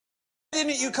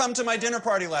didn't you come to my dinner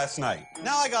party last night?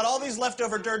 Now I got all these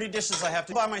leftover dirty dishes I have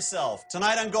to do by myself.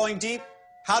 Tonight I'm going deep,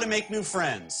 how to make new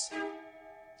friends.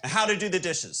 And how to do the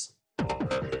dishes.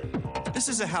 This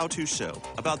is a how-to show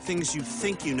about things you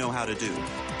think you know how to do.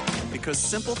 Because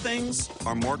simple things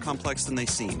are more complex than they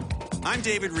seem. I'm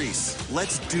David Rees.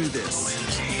 Let's do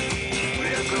this.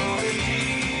 We're going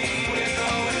deep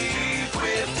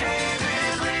with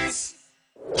David Rees.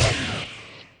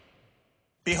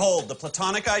 Behold the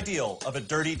platonic ideal of a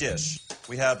dirty dish.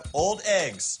 We have old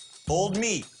eggs, old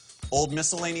meat, old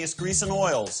miscellaneous grease and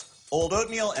oils, old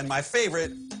oatmeal, and my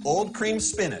favorite, old cream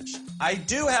spinach. I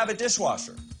do have a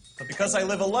dishwasher, but because I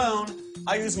live alone,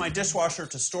 I use my dishwasher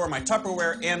to store my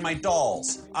Tupperware and my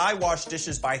dolls. I wash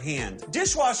dishes by hand.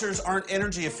 Dishwashers aren't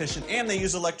energy efficient and they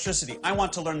use electricity. I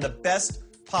want to learn the best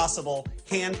possible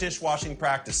hand dishwashing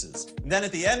practices. And then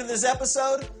at the end of this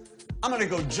episode, I'm gonna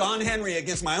go John Henry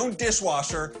against my own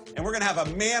dishwasher, and we're gonna have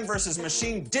a man versus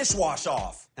machine dishwash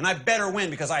off. And I better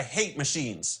win because I hate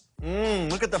machines.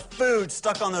 Look at the food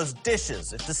stuck on those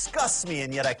dishes. It disgusts me,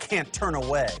 and yet I can't turn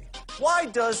away. Why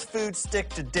does food stick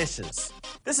to dishes?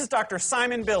 This is Dr.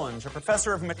 Simon Billings, a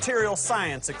professor of material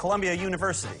science at Columbia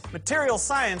University. Material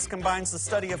science combines the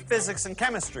study of physics and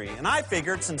chemistry, and I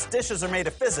figured since dishes are made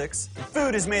of physics and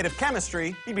food is made of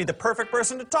chemistry, he'd be the perfect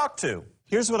person to talk to.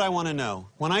 Here's what I want to know.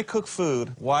 When I cook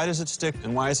food, why does it stick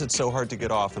and why is it so hard to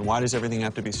get off and why does everything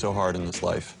have to be so hard in this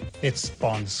life? It's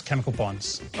bonds, chemical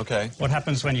bonds. Okay. What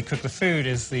happens when you cook the food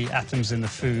is the atoms in the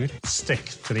food stick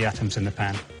to the atoms in the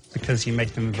pan because you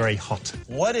make them very hot.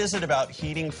 What is it about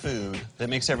heating food that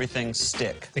makes everything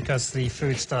stick? Because the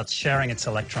food starts sharing its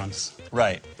electrons.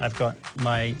 Right. I've got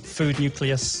my food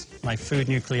nucleus,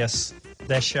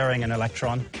 they're sharing an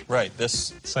electron. Right,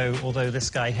 this... So although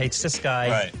this guy hates this guy,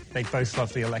 right, they both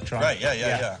love the electron. Right,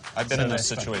 yeah. I've been in those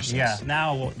situations. Yeah,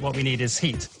 now what we need is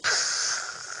heat.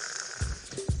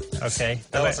 Okay.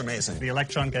 That was amazing. The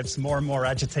electron gets more and more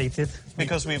agitated.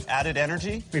 Because we've added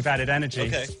energy? We've added energy.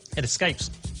 Okay. It escapes.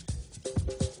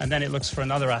 And then it looks for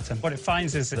another atom. What it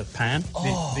finds is the pan,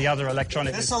 the other electron.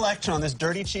 This electron, this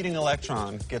dirty, cheating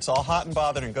electron, gets all hot and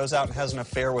bothered and goes out and has an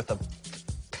affair with a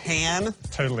pan?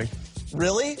 Totally.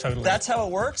 Really? Totally. That's how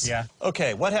it works? Yeah.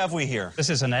 Okay, what have we here? This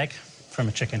is an egg from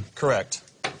a chicken. Correct.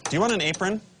 Do you want an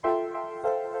apron?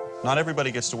 Not everybody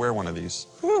gets to wear one of these.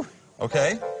 Whew.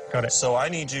 Okay? Got it. So I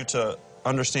need you to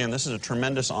understand this is a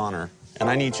tremendous honor, and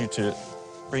I need you to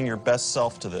bring your best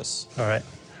self to this. All right.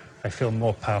 I feel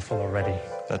more powerful already.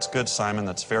 That's good, Simon.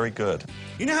 That's very good.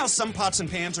 You know how some pots and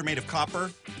pans are made of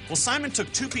copper? Well, Simon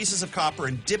took 2 pieces of copper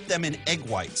and dipped them in egg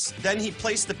whites. Then he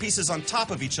placed the pieces on top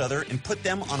of each other and put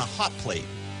them on a hot plate.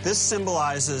 This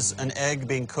symbolizes an egg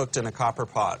being cooked in a copper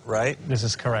pot, right? This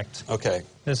is correct. Okay.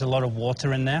 There's a lot of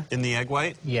water in there. In the egg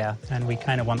white? Yeah, and we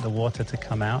kind of want the water to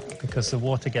come out because the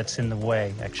water gets in the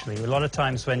way, actually. A lot of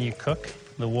times when you cook,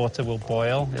 the water will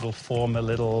boil. It'll form a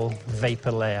little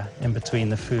vapor layer in between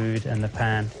the food and the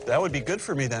pan. That would be good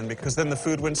for me then, because then the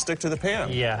food wouldn't stick to the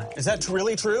pan. Yeah. Is that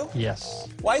really true? Yes.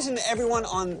 Why isn't everyone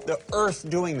on the earth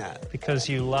doing that? Because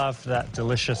you love that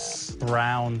delicious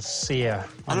brown sear.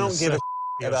 I don't give a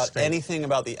about anything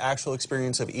about the actual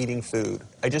experience of eating food.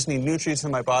 I just need nutrients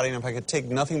in my body, and if I could take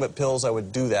nothing but pills, I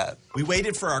would do that. We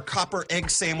waited for our copper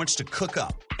egg sandwich to cook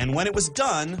up, and when it was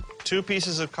done, 2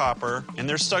 pieces of copper, and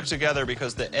they're stuck together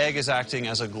because the egg is acting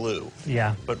as a glue.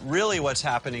 Yeah. But really what's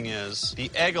happening is the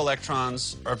egg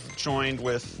electrons are joined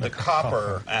with the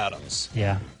copper atoms.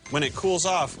 Yeah. When it cools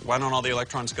off, why don't all the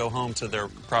electrons go home to their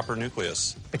proper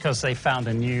nucleus? Because they found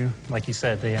a new, like you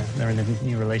said, they're in a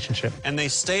new relationship. And they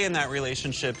stay in that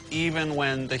relationship even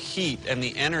when the heat and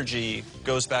the energy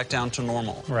goes back down to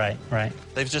normal. Right, right.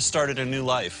 They've just started a new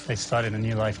life. They started a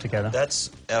new life together.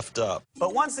 That's effed up.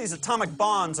 But once these atomic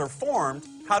bonds are formed,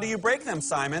 how do you break them,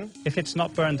 Simon? If it's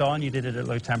not burned on, you did it at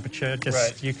low temperature.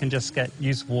 You can just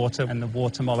use water, and the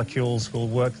water molecules will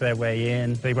work their way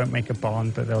in. They won't make a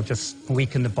bond, but they'll just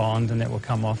weaken the bond, and it will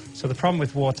come off. So the problem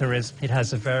with water is it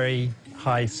has a very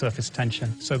high surface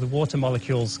tension. So the water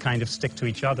molecules kind of stick to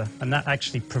each other, and that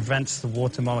actually prevents the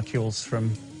water molecules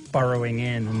from burrowing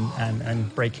in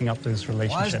and breaking up those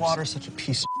relationships. Why is water such a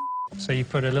piece of... So you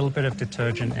put a little bit of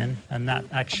detergent in, and that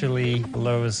actually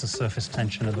lowers the surface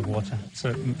tension of the water.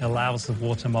 So it allows the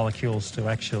water molecules to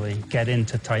actually get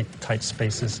into tight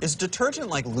spaces. Is detergent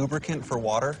like lubricant for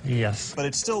water? Yes. But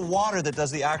it's still water that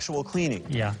does the actual cleaning?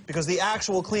 Yeah. Because the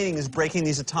actual cleaning is breaking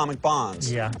these atomic bonds?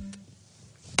 Yeah.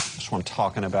 That's what I'm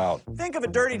talking about. Think of a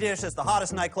dirty dish as the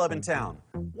hottest nightclub in town.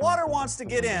 Water wants to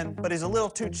get in, but he's a little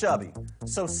too chubby.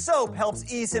 So soap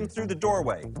helps ease him through the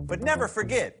doorway. But never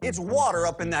forget, it's water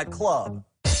up in that club.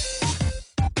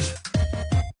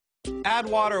 Add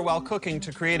water while cooking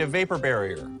to create a vapor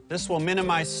barrier. This will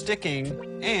minimize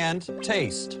sticking and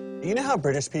taste. You know how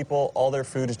British people, all their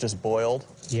food is just boiled?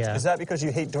 Yeah. Is that because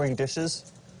you hate doing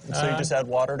dishes? And so you just add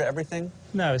water to everything?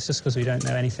 No, it's just because we don't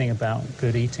know anything about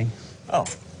good eating. Oh,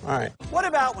 all right. What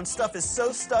about when stuff is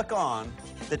so stuck on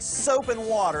that soap and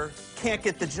water can't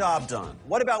get the job done?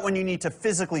 What about when you need to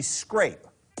physically scrape?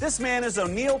 This man is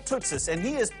O'Neill Tootsis, and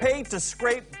he is paid to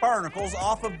scrape barnacles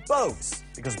off of boats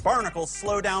because barnacles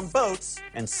slow down boats,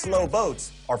 and slow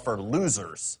boats are for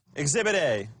losers. Exhibit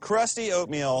A, crusty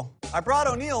oatmeal. I brought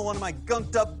O'Neill one of my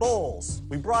gunked up bowls.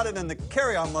 We brought it in the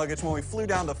carry-on luggage when we flew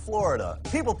down to Florida.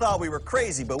 People thought we were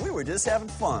crazy, but we were just having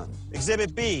fun.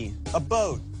 Exhibit B, a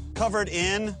boat covered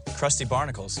in crusty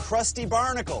barnacles. crusty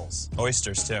barnacles.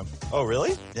 Oysters, too. Oh,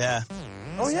 really? Yeah.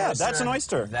 Oh, yeah, that's an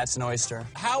oyster. That's an oyster.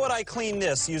 How would I clean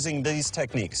this using these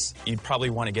techniques? You'd probably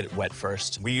want to get it wet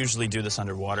first. We usually do this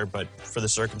underwater, but for the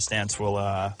circumstance, we'll,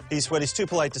 What he's too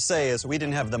polite to say is we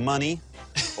didn't have the money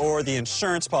or the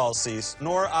insurance policies,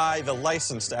 nor I the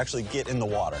license to actually get in the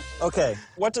water. Okay,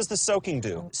 what does the soaking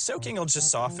do? Soaking will just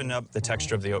soften up the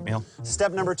texture of the oatmeal.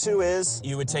 Step number 2 is?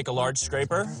 You would take a large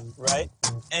scraper, Right.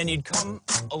 and you'd come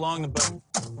along the boat.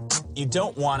 You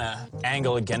don't want to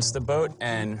angle against the boat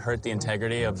and hurt the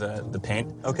integrity of the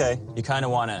paint. Okay. You kind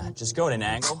of want to just go at an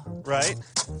angle. Right.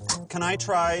 Can I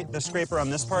try the scraper on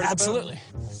this part of the boat? Absolutely.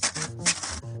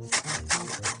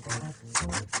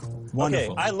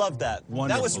 Wonderful. Okay, I love that.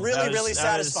 Wonderful. That was really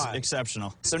satisfying.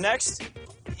 Exceptional. So next,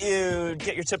 you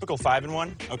get your typical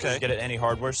 5-in-1. Okay. You get it at any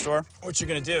hardware store. What you're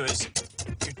gonna do is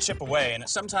you chip away, and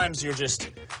sometimes you're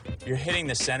hitting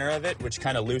the center of it, which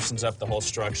kind of loosens up the whole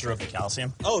structure of the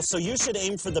calcium. Oh, so you should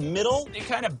aim for the middle? You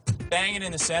kind of bang it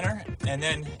in the center, and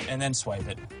then swipe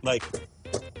it. Like.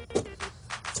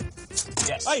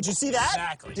 Yes. Oh, did you see that?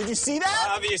 Exactly. Did you see that?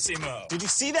 Obviously, Did you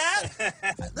see that?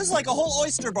 This is like a whole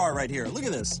oyster bar right here. Look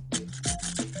at this.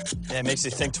 Yeah, it makes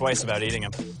you think twice about eating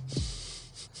them.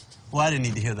 Well, I didn't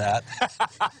need to hear that.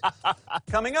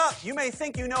 Coming up, you may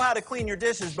think you know how to clean your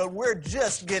dishes, but we're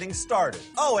just getting started.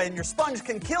 Oh, and your sponge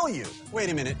can kill you. Wait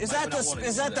a minute. Is that the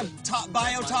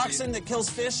biotoxin that kills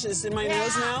fish is in my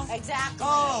nose now? Exactly.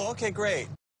 Oh, okay, great.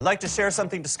 I'd like to share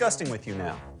something disgusting with you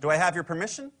now. Do I have your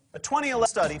permission? A 2011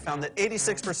 study found that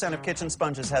 86% of kitchen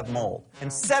sponges have mold,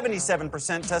 and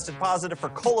 77% tested positive for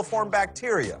coliform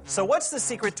bacteria. So what's the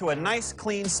secret to a nice,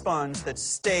 clean sponge that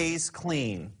stays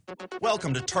clean?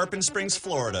 Welcome to Tarpon Springs,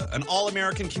 Florida, an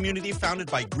all-American community founded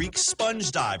by Greek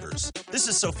sponge divers. This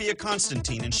is Sophia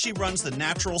Constantine, and she runs the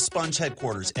Natural Sponge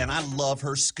headquarters, and I love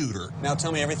her scooter. Now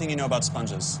tell me everything you know about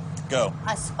sponges. Go.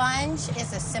 A sponge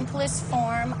is the simplest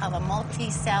form of a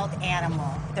multi-celled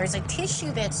animal. There's a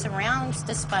tissue that surrounds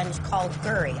the sponge called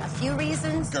gurry. A few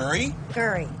reasons. Gurry?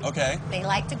 Gurry. Okay. They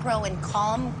like to grow in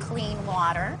calm, clean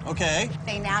water. Okay.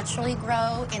 They naturally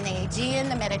grow in the Aegean,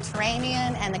 the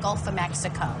Mediterranean, and the Gulf of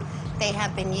Mexico. They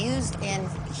have been used in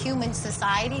human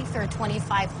society for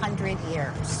 2,500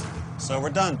 years. So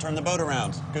we're done. Turn the boat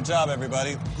around. Good job,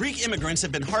 everybody. Greek immigrants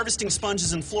have been harvesting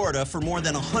sponges in Florida for more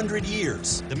than 100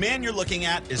 years. The man you're looking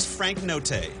at is Frank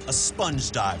Note, a sponge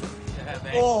diver.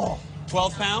 Oh,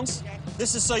 12 pounds?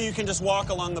 This is so you can just walk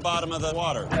along the bottom of the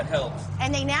water. That helps.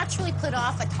 And they naturally put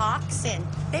off a toxin.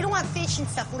 They don't want fish and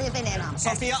stuff living in them.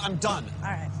 Sophia, I'm done. All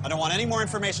right. I don't want any more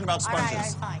information about All right,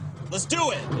 sponges. fine. Let's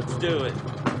do it. Let's do it.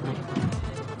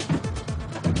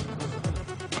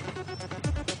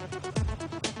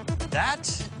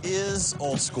 That is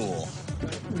old school.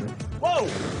 Whoa!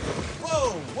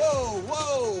 Whoa, whoa,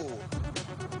 whoa!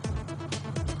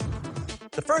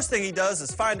 The first thing he does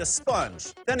is find a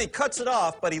sponge. Then he cuts it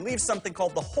off, but he leaves something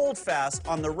called the holdfast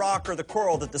on the rock or the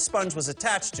coral that the sponge was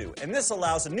attached to, and this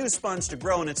allows a new sponge to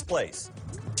grow in its place.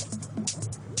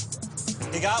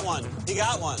 He got one. He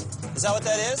got one. Is that what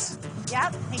that is?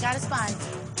 Yep, he got a sponge.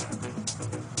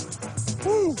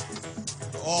 Woo!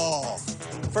 Oh.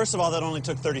 First of all, that only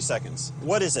took 30 seconds.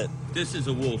 What is it? This is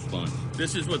a wool sponge.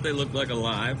 This is what they look like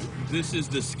alive. This is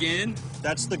the skin.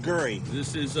 That's the gurry.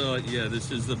 This is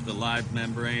the live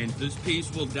membrane. This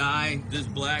piece will die. This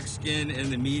black skin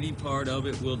and the meaty part of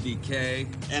it will decay.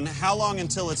 And how long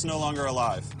until it's no longer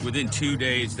alive? Within 2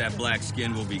 days, that black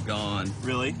skin will be gone.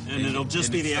 Really? And it'll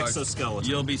just be the exoskeleton?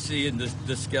 You'll be seeing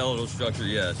the skeletal structure,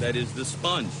 yes. That is the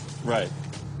sponge. Right.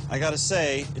 I gotta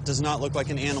say, it does not look like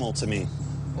an animal to me.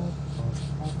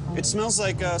 It smells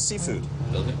like seafood.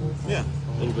 Does it? Yeah.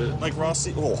 A little bit. Like raw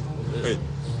sea. Oh, wait.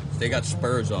 They got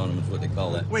spurs on them is what they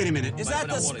call that. Wait a minute. Is that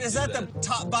Might not wanna do that.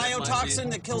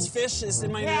 biotoxin that kills fish is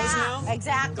in my nose now?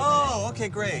 Exactly. Oh, okay,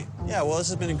 great. Yeah, well, this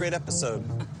has been a great episode.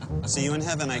 I'll see you in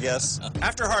heaven, I guess.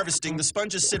 After harvesting, the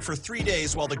sponges sit for 3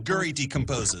 days while the gurry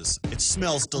decomposes. It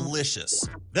smells delicious.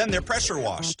 Then they're pressure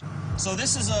washed. So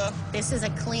this is a... This is a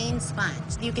clean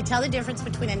sponge. You can tell the difference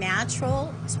between a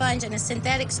natural sponge and a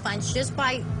synthetic sponge just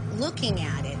by looking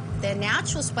at it. The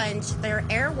natural sponge, their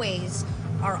airways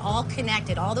are all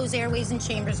connected. All those airways and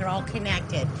chambers are all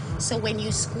connected. So when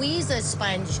you squeeze a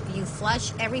sponge, you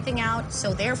flush everything out.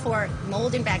 So therefore,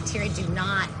 mold and bacteria do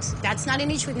not. That's not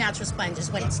an issue with natural sponges,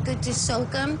 but it's good to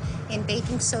soak them in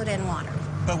baking soda and water.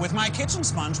 But with my kitchen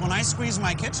sponge, when I squeeze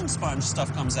my kitchen sponge,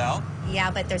 stuff comes out.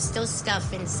 Yeah, but there's still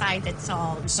stuff inside that's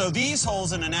all... So these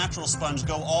holes in a natural sponge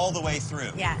go all the way through?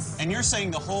 Yes. And you're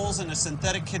saying the holes in a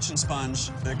synthetic kitchen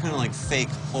sponge, they're kind of like fake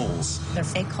holes? They're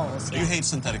fake holes, yes. You hate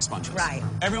synthetic sponges. Right.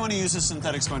 Everyone who uses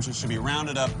synthetic sponges should be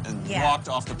rounded up and walked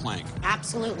off the plank.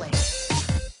 Absolutely.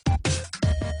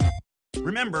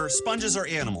 Remember, sponges are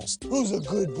animals. Who's a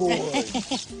good boy?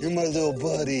 You're my little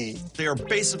buddy. They are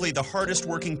basically the hardest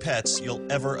working pets you'll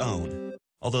ever own,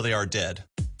 although they are dead.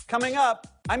 Coming up,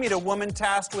 I meet a woman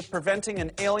tasked with preventing an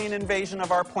alien invasion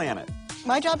of our planet.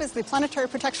 My job is the Planetary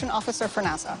Protection Officer for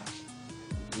NASA.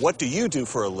 What do you do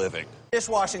for a living?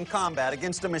 Dishwashing combat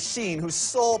against a machine whose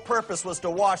sole purpose was to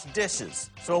wash dishes.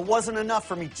 So it wasn't enough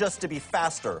for me just to be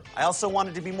faster. I also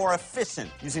wanted to be more efficient,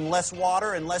 using less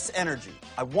water and less energy.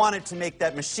 I wanted to make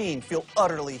that machine feel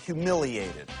utterly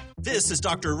humiliated. This is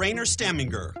Dr. Rainer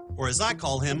Stamminger, or as I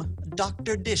call him,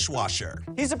 Dr. Dishwasher.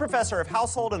 He's a professor of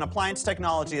household and appliance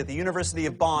technology at the University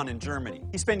of Bonn in Germany.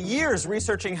 He spent years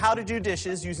researching how to do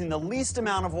dishes using the least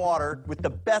amount of water with the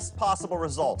best possible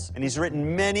results. And he's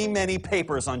written many, many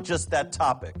papers on just that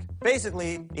topic.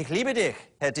 Basically, ich liebe dich,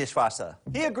 Herr Dishwasher.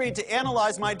 He agreed to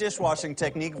analyze my dishwashing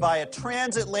technique via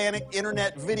transatlantic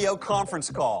internet video conference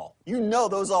call. You know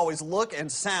those always look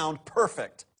and sound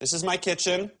perfect. This is my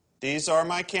kitchen. These are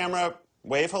my camera.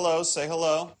 Wave hello, say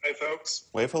hello. Hi, folks.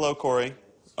 Wave hello, Corey.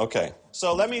 Okay,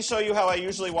 so let me show you how I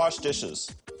usually wash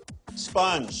dishes.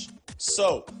 Sponge,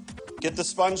 soap. Get the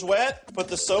sponge wet, put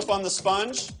the soap on the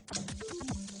sponge,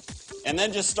 and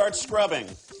then just start scrubbing.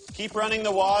 Keep running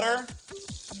the water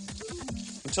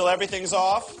until everything's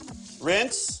off.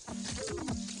 Rinse.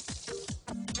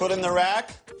 Put in the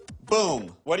rack.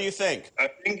 Boom. What do you think? I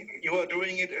think you are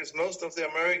doing it as most of the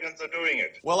Americans are doing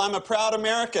it. Well, I'm a proud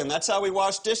American. That's how we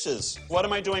wash dishes. What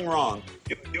am I doing wrong?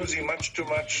 You're using much too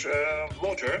much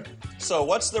water. So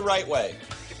what's the right way?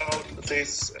 Out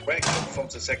this vacuum from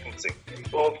the second sink.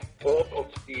 All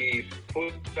of the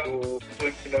food to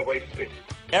put in a waste bin.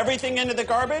 Everything into the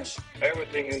garbage?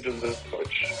 Everything into the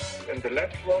garbage. And the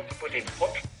left one, put in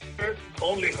hot water,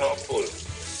 only half full.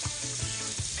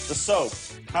 The soap.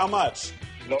 How much?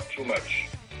 Not too much.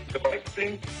 The right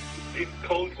thing is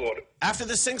cold water. After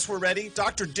the sinks were ready,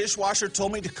 Dr. Dishwasher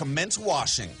told me to commence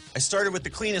washing. I started with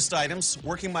the cleanest items,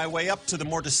 working my way up to the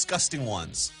more disgusting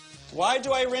ones. Why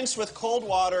do I rinse with cold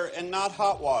water and not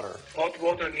hot water? Hot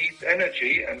water needs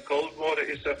energy and cold water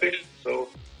is sufficient, so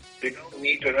you don't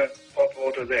need to have hot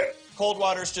water there. Cold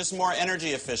water is just more energy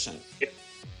efficient. Yes.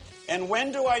 And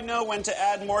when do I know when to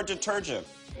add more detergent?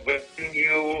 When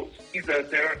you see that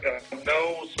there are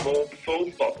no small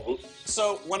foam bubbles.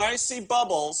 So when I see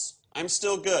bubbles, I'm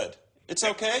still good. It's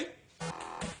okay?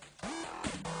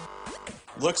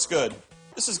 Looks good.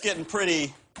 This is getting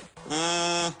pretty,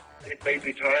 It may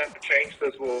be time to change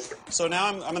this water. So now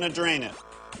I'm going to drain it.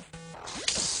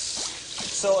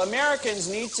 So Americans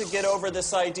need to get over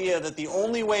this idea that the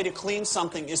only way to clean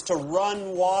something is to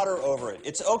run water over it.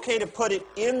 It's okay to put it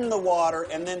in the water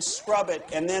and then scrub it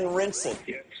and then rinse it.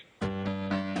 Yes.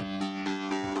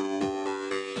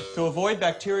 To avoid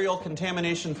bacterial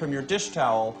contamination from your dish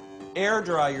towel, air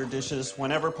dry your dishes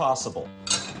whenever possible.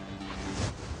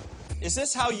 Is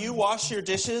this how you wash your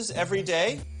dishes every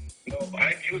day? No,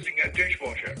 I'm using a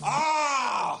dishwasher.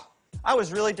 Ah! I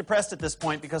was really depressed at this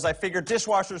point because I figured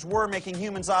dishwashers were making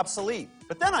humans obsolete.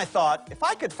 But then I thought, if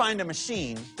I could find a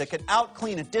machine that could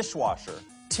out-clean a dishwasher,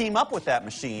 team up with that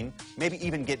machine, maybe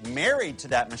even get married to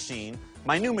that machine,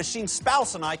 my new machine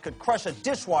spouse and I could crush a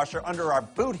dishwasher under our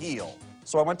boot heel.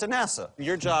 So I went to NASA.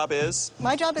 Your job is?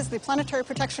 My job is the Planetary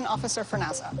Protection Officer for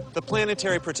NASA. The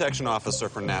Planetary Protection Officer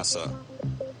for NASA.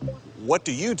 What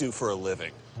do you do for a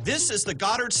living? This is the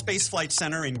Goddard Space Flight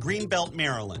Center in Greenbelt,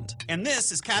 Maryland. And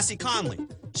this is Cassie Conley.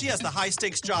 She has the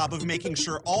high-stakes job of making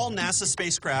sure all NASA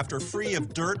spacecraft are free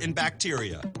of dirt and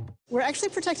bacteria. We're actually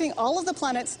protecting all of the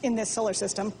planets in this solar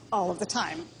system all of the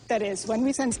time. That is, when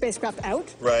we send spacecraft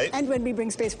out Right. and when we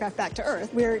bring spacecraft back to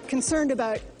Earth, we're concerned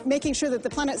about making sure that the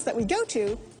planets that we go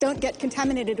to don't get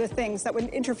contaminated with things that would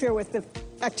interfere with the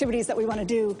activities that we want to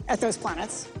do at those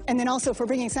planets. And then also, for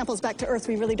bringing samples back to Earth,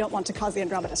 we really don't want to cause the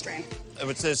Andromeda strain. I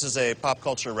would say this is a pop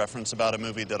culture reference about a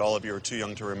movie that all of you are too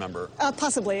young to remember.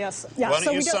 Possibly, yes. Yeah, Why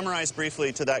don't you summarize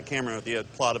briefly to that camera the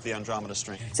plot of the Andromeda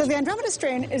strain? So the Andromeda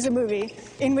strain is a movie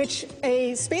in which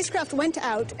a spacecraft went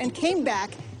out and came back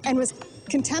and was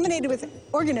contaminated with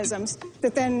organisms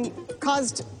that then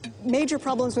caused major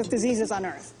problems with diseases on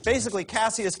Earth. Basically,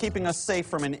 Cassie is keeping us safe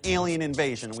from an alien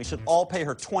invasion. We should all pay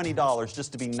her $20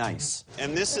 just to be nice.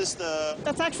 And this is the...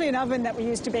 That's actually an oven that we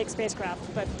use to bake spacecraft,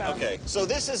 but... Okay, so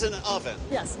this is an oven.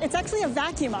 Yes, it's actually a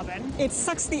vacuum oven. It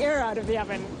sucks the air out of the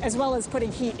oven as well as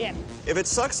putting heat in. If it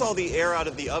sucks all the air out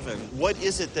of the oven, what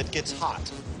is it that gets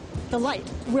hot? The light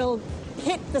will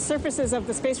hit the surfaces of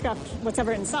the spacecraft,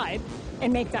 whatever inside,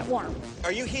 and make that warm.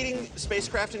 Are you heating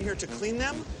spacecraft in here to clean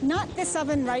them? Not this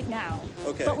oven right now,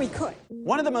 okay, but we could.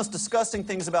 One of the most disgusting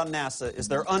things about NASA is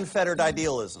their unfettered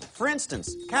idealism. For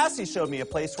instance, Cassie showed me a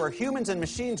place where humans and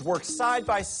machines work side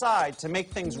by side to make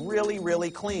things really,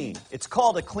 really clean. It's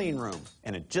called a clean room,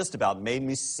 and it just about made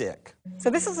me sick.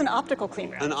 So this is an optical clean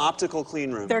room. An optical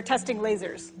clean room. They're testing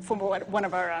lasers from one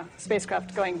of our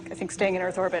spacecraft going, I think, staying in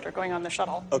Earth orbit or going on the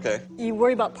shuttle. Okay. You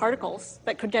worry about particles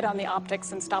that could get on the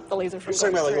optics and stop the laser from You're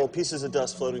talking about like through. little pieces of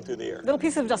dust floating through the air. Little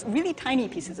pieces of dust, really tiny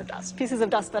pieces of dust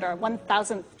that are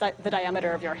 1,000th the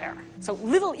diameter of your hair. So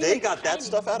little. They got that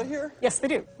stuff out of here? Yes, they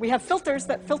do. We have filters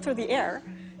that filter the air,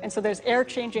 and so there's air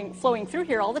flowing through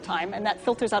here all the time, and that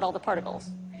filters out all the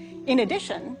particles. In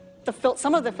addition,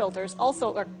 some of the filters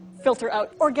also filter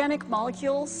out organic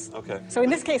molecules. Okay. So in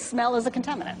this case, smell is a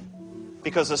contaminant.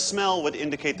 Because a smell would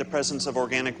indicate the presence of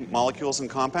organic molecules and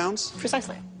compounds?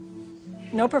 Precisely.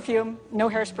 No perfume, no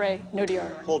hairspray, no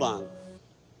deodorant. Hold on.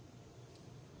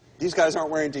 These guys aren't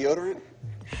wearing deodorant?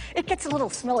 It gets a little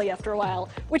smelly after a while,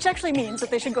 which actually means that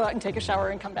they should go out and take a shower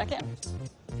and come back in.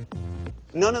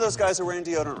 None of those guys are wearing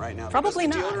deodorant right now. Probably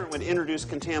because not. Deodorant would introduce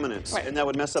contaminants, right, and that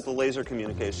would mess up the laser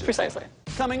communication. Precisely.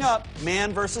 Coming up,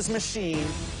 man versus machine,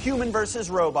 human versus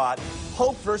robot,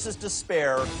 hope versus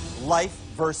despair, life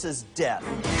versus death.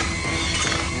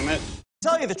 Damn it. To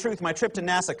tell you the truth, my trip to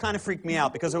NASA kind of freaked me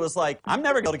out because it was like, I'm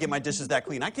never going to get my dishes that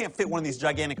clean. I can't fit one of these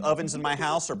gigantic ovens in my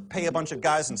house or pay a bunch of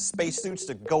guys in spacesuits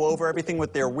to go over everything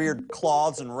with their weird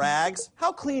cloths and rags.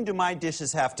 How clean do my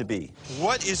dishes have to be?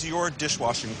 What is your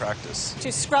dishwashing practice?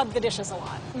 To scrub the dishes a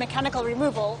lot. Mechanical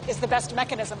removal is the best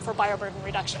mechanism for bioburden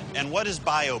reduction. And what is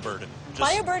bioburden?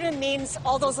 Bioburden means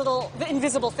all those little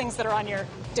invisible things that are on your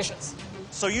dishes.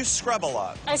 So you scrub a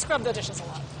lot? I scrub the dishes a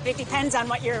lot. It depends on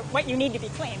what you need to be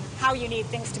clean, how you need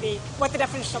things to be, what the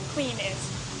definition of clean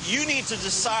is. You need to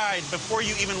decide before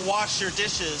you even wash your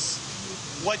dishes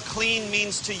what clean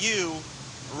means to you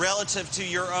relative to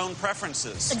your own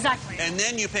preferences. Exactly. And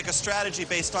then you pick a strategy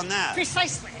based on that.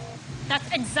 Precisely. That's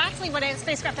exactly what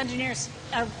spacecraft engineers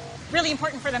are really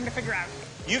important for them to figure out.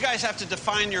 You guys have to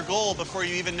define your goal before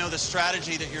you even know the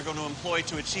strategy that you're going to employ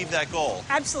to achieve that goal.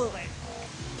 Absolutely.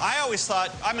 I always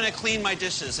thought, I'm going to clean my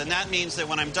dishes, and that means that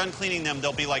when I'm done cleaning them,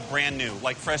 they'll be like brand new,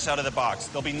 like fresh out of the box.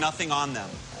 There'll be nothing on them.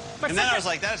 And then I was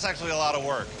like, that's actually a lot of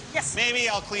work. Yes. Maybe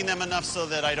I'll clean them enough so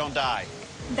that I don't die.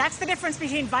 That's the difference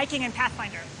between Viking and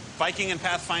Pathfinder. Viking and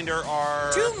Pathfinder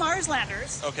are... two Mars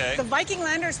landers. Okay. The Viking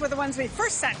landers were the ones we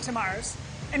first sent to Mars,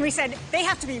 and we said, they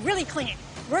have to be really clean.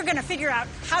 We're going to figure out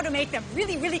how to make them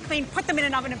really, really clean, put them in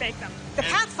an oven and bake them. The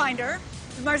Pathfinder,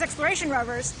 the Mars exploration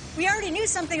rovers, we already knew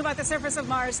something about the surface of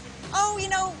Mars. Oh, you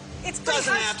know, it's pretty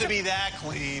doesn't harsh have to be that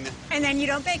clean. And then you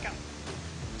don't bake them.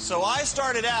 So I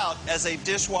started out as a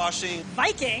dishwashing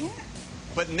Viking.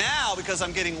 But now, because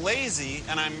I'm getting lazy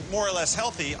and I'm more or less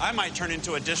healthy, I might turn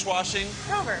into a dishwashing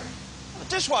rover. A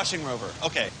dishwashing rover.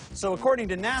 Okay. So according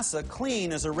to NASA,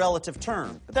 clean is a relative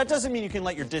term. But that doesn't mean you can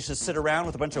let your dishes sit around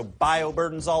with a bunch of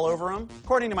bioburdens all over them.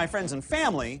 According to my friends and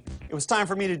family, it was time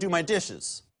for me to do my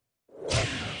dishes.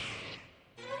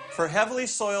 For heavily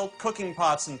soiled cooking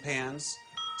pots and pans,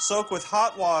 soak with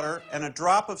hot water and a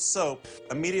drop of soap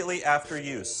immediately after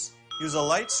use. Use a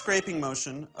light scraping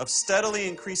motion of steadily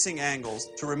increasing angles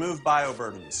to remove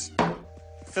bioburdens.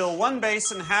 Fill one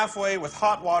basin halfway with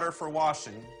hot water for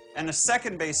washing and a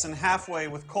second basin halfway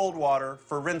with cold water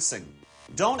for rinsing.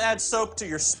 Don't add soap to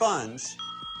your sponge.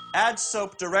 Add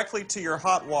soap directly to your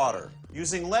hot water,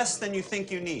 using less than you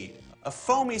think you need. A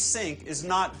foamy sink is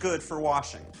not good for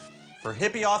washing. For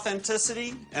hippie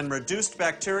authenticity and reduced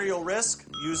bacterial risk,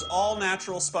 use all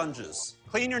natural sponges.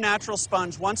 Clean your natural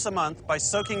sponge once a month by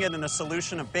soaking it in a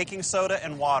solution of baking soda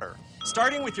and water.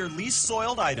 Starting with your least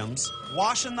soiled items,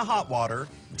 wash in the hot water,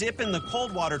 dip in the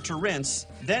cold water to rinse,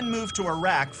 then move to a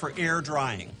rack for air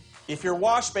drying. If your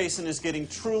wash basin is getting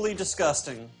truly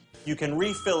disgusting, You can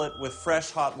refill it with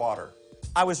fresh hot water.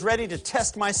 I was ready to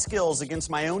test my skills against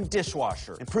my own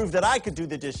dishwasher and prove that I could do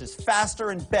the dishes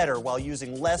faster and better while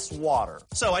using less water.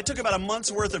 So I took about a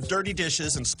month's worth of dirty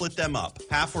dishes and split them up.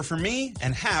 Half were for me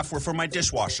and half were for my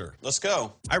dishwasher. Let's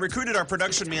go. I recruited our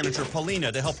production manager,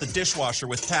 Paulina, to help the dishwasher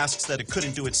with tasks that it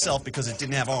couldn't do itself because it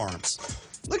didn't have arms.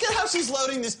 Look at how she's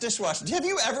loading this dishwasher. Have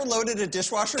you ever loaded a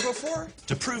dishwasher before?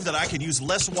 To prove that I could use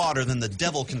less water than the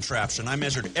devil contraption, I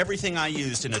measured everything I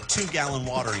used in a 2-gallon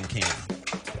watering can.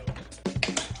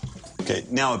 Okay,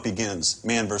 now it begins.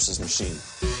 Man versus machine.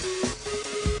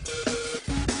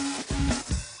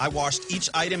 I washed each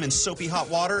item in soapy hot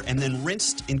water and then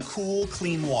rinsed in cool,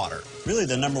 clean water. Really,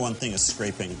 the number one thing is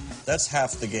scraping. That's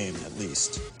half the game, at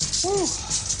least. Whew.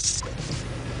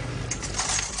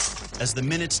 As the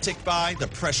minutes ticked by, the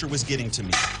pressure was getting to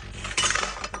me.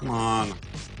 Come on.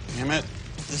 Damn it.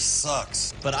 This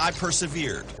sucks. But I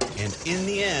persevered, and in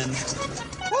the end...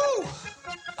 Woo!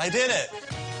 I did it.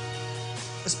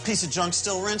 This piece of junk's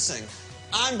still rinsing.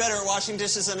 I'm better at washing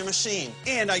dishes than a machine.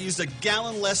 And I used a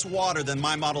gallon less water than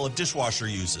my model of dishwasher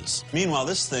uses. Meanwhile,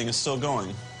 this thing is still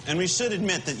going. And we should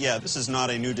admit that, yeah, this is not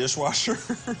a new dishwasher.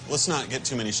 Let's not get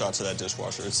too many shots of that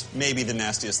dishwasher. It's maybe the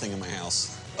nastiest thing in my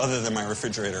house, other than my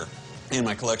refrigerator and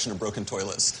my collection of broken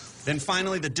toilets. Then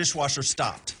finally, the dishwasher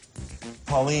stopped.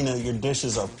 Paulina, your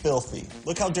dishes are filthy.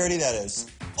 Look how dirty that is.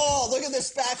 Oh, look at this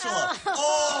spatula.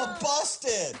 Oh,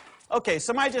 busted. Okay,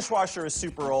 so my dishwasher is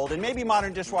super old, and maybe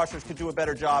modern dishwashers could do a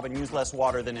better job and use less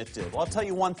water than it did. Well, I'll tell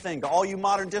you one thing. To all you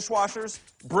modern dishwashers,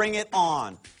 bring it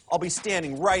on. I'll be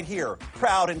standing right here,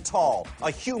 proud and tall, a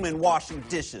human washing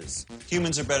dishes.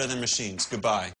 Humans are better than machines. Goodbye.